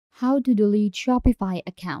How to delete Shopify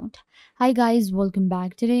account. Hi guys, welcome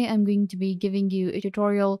back. Today I'm going to be giving you a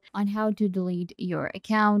tutorial on how to delete your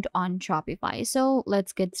account on Shopify. So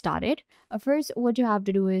let's get started. First, what you have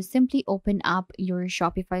to do is simply open up your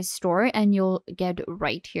Shopify store and you'll get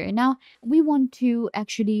right here. Now, we want to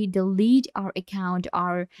actually delete our account,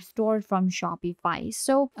 our store from Shopify.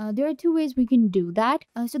 So there are two ways we can do that.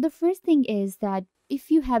 So the first thing is that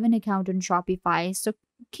if you have an account on Shopify, so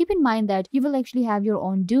keep in mind that you will actually have your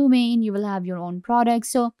own domain, you will have your own product.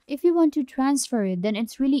 So if you want to transfer it, then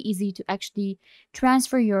it's really easy to actually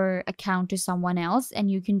transfer your account to someone else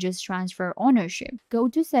and you can just transfer ownership. Go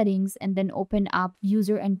to settings and then open up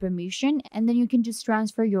user and permission, and then you can just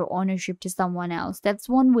transfer your ownership to someone else. That's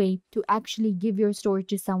one way to actually give your store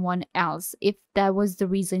to someone else. If that was the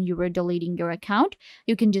reason you were deleting your account,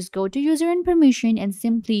 you can just go to user and permission and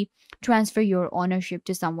simply transfer your ownership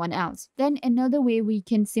to someone else. Then another way we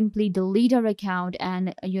can simply delete our account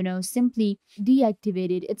and simply deactivate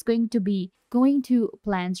it. It's going to be going to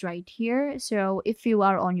plans right here. So if you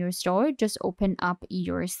are on your store, just open up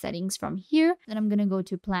your settings from here. Then I'm going to go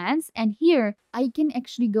to plans, and here I can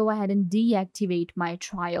actually go ahead and deactivate my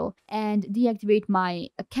trial and deactivate my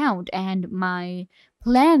account and my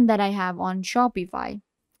plan that I have on Shopify.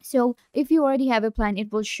 So if you already have a plan,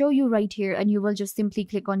 it will show you right here, and you will just simply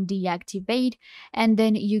click on deactivate, and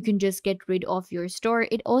then you can just get rid of your store.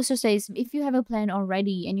 It also says if you have a plan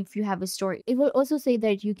already and if you have a store, it will also say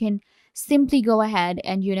that you can simply go ahead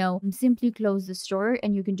and simply close the store,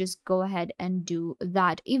 and you can just go ahead and do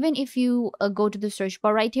that. Even if you go to the search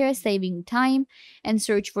bar right here, saving time, and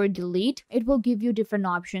search for delete, it will give you different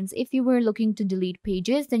options. If you were looking to delete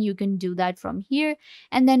pages, then you can do that from here.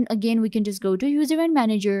 And then again, we can just go to user and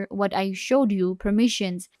manager, what I showed you,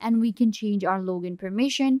 permissions, and we can change our login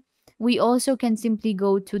permission. We also can simply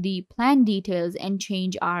go to the plan details and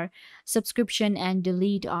change our subscription and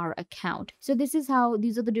delete our account. So these are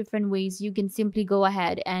the different ways you can simply go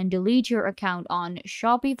ahead and delete your account on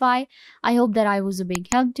Shopify. I hope that I was a big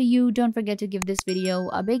help to you. Don't forget to give this video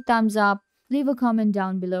a big thumbs up, leave a comment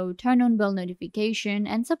down below, turn on bell notification,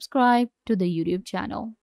 and subscribe to the YouTube channel.